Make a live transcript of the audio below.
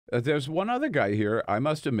There's one other guy here. I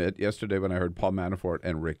must admit, yesterday when I heard Paul Manafort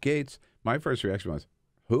and Rick Gates, my first reaction was,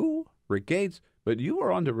 who? Rick Gates? But you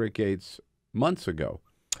were on to Rick Gates months ago.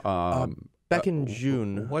 Back in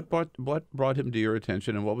June. What brought him to your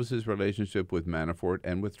attention, and what was his relationship with Manafort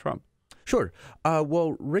and with Trump? Sure.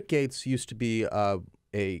 Well, Rick Gates used to be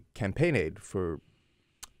a campaign aide for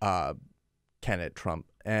candidate Trump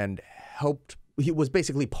and helped. He was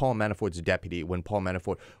basically Paul Manafort's deputy when Paul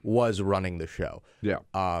Manafort was running the show. Yeah.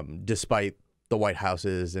 Despite the White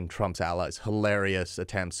House's and Trump's allies' hilarious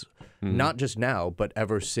attempts, not just now, but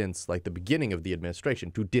ever since like the beginning of the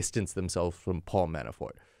administration, to distance themselves from Paul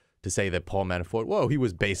Manafort. To say that Paul Manafort, whoa, he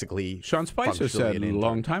was basically Sean Spicer said a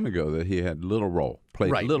long time ago that he had little role,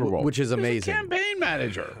 played little role, which is amazing. He was a campaign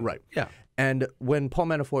manager, right? Yeah. And when Paul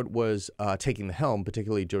Manafort was taking the helm,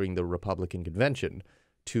 particularly during the Republican convention,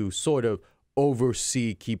 to sort of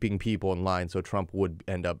oversee keeping people in line so Trump would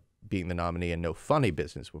end up being the nominee and no funny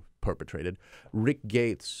business was perpetrated, Rick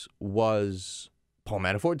Gates was Paul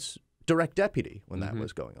Manafort's direct deputy when that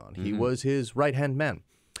was going on. He was his right-hand man.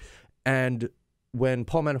 And when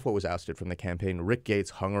Paul Manafort was ousted from the campaign, Rick Gates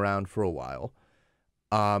hung around for a while.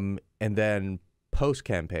 And then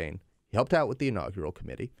post-campaign, he helped out with the inaugural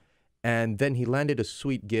committee. And then he landed a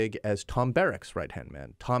sweet gig as Tom Barrack's right-hand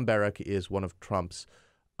man. Tom Barrack is one of Trump's,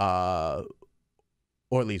 or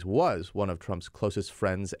at least was one of Trump's closest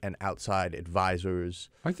friends and outside advisors.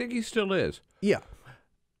 I think he still is. Yeah.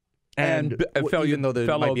 And even though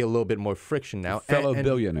there might be a little bit more friction now. Fellow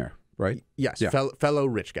billionaire, right? Yes, yeah. Fellow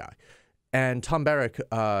rich guy. And Tom Barrack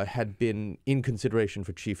had been in consideration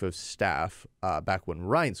for chief of staff back when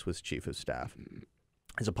Reince was chief of staff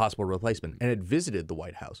as a possible replacement, and had visited the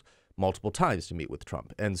White House multiple times to meet with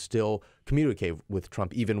Trump and still communicate with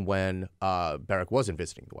Trump even when Barrack wasn't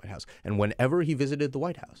visiting the White House. And whenever he visited the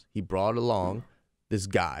White House, he brought along this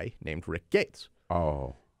guy named Rick Gates.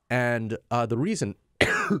 Oh. And the reason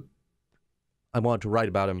I wanted to write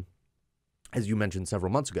about him, as you mentioned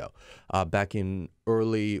several months ago, back in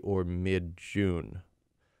early or mid-June,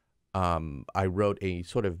 I wrote a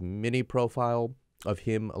sort of mini profile of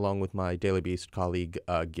him along with my Daily Beast colleague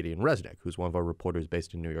Gideon Resnick, who's one of our reporters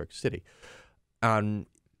based in New York City.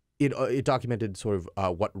 It documented sort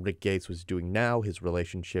of what Rick Gates was doing now, his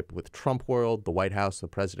relationship with Trump world, the White House, the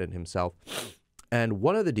president himself. And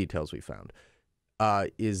one of the details we found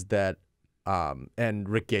is that and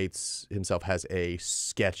Rick Gates himself has a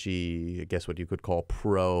sketchy, I guess what you could call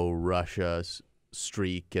pro-Russia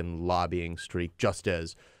streak and lobbying streak, just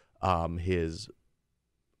as his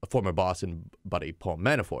former boss and buddy Paul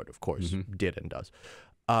Manafort, of course, did and does.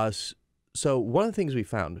 So one of the things we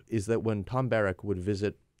found is that when Tom Barrack would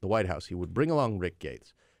visit the White House, he would bring along Rick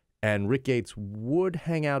Gates, and Rick Gates would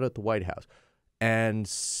hang out at the White House. And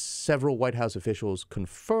several White House officials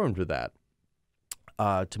confirmed that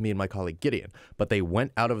to me and my colleague Gideon, but they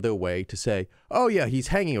went out of their way to say, oh yeah, he's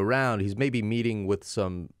hanging around, he's maybe meeting with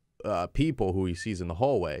some people who he sees in the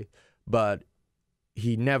hallway, but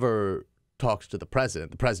he never talks to the president.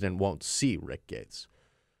 The president won't see Rick Gates.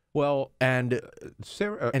 Well, and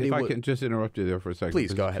Sarah, if I can just interrupt you there for a second.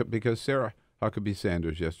 Please, go ahead. Because Sarah Huckabee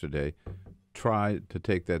Sanders yesterday tried to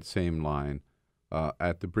take that same line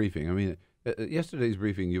at the briefing. I mean, at yesterday's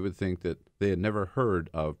briefing, you would think that they had never heard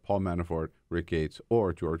of Paul Manafort, Rick Gates,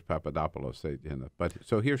 or George Papadopoulos. But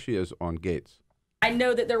so here she is on Gates. I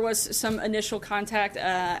know that there was some initial contact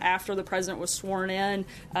after the president was sworn in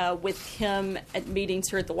with him at meetings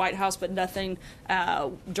here at the White House, but nothing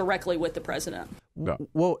directly with the president.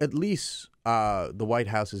 Well, at least the White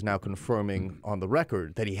House is now confirming on the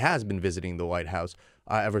record that he has been visiting the White House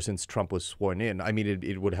ever since Trump was sworn in. I mean,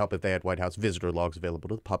 it would help if they had White House visitor logs available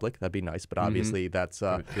to the public. That'd be nice, but obviously that's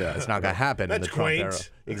not going to happen in the Trump era.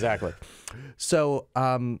 Exactly. So,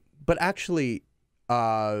 but actually,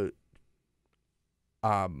 Sarah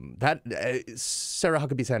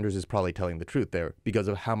Huckabee Sanders is probably telling the truth there because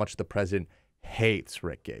of how much the president hates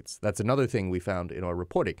Rick Gates. That's another thing we found in our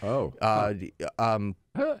reporting. Paul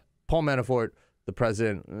Manafort, the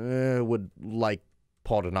president, would like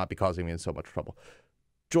Paul to not be causing me in so much trouble.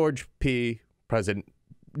 George P., president,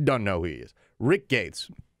 don't know who he is. Rick Gates,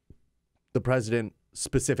 the president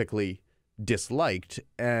specifically disliked,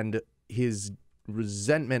 and his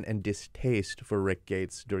resentment and distaste for Rick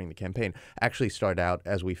Gates during the campaign actually started out,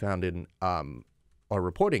 as we found in our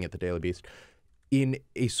reporting at the Daily Beast, in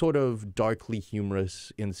a sort of darkly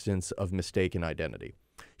humorous instance of mistaken identity.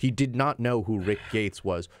 He did not know who Rick Gates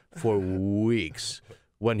was for weeks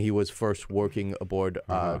when he was first working aboard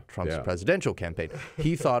Trump's presidential campaign.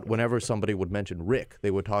 He thought whenever somebody would mention Rick,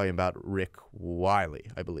 they were talking about Rick Wiley,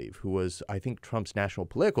 I believe, who was, I think, Trump's national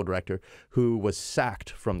political director, who was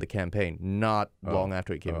sacked from the campaign not long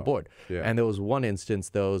after he came aboard. Yeah. And there was one instance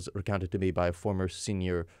that was recounted to me by a former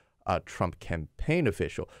senior Trump campaign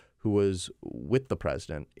official who was with the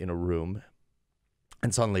president in a room,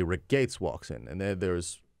 and suddenly Rick Gates walks in, and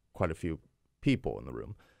there's quite a few people in the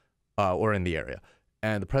room or in the area.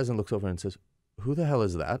 And the president looks over and says, "Who the hell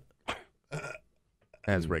is that?" And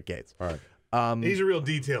it's Rick Gates. All right. He's a real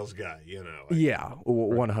details guy, you know. Yeah,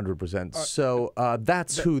 100%. So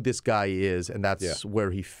that's who this guy is, and that's where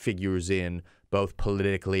he figures in both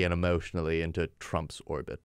politically and emotionally into Trump's orbit.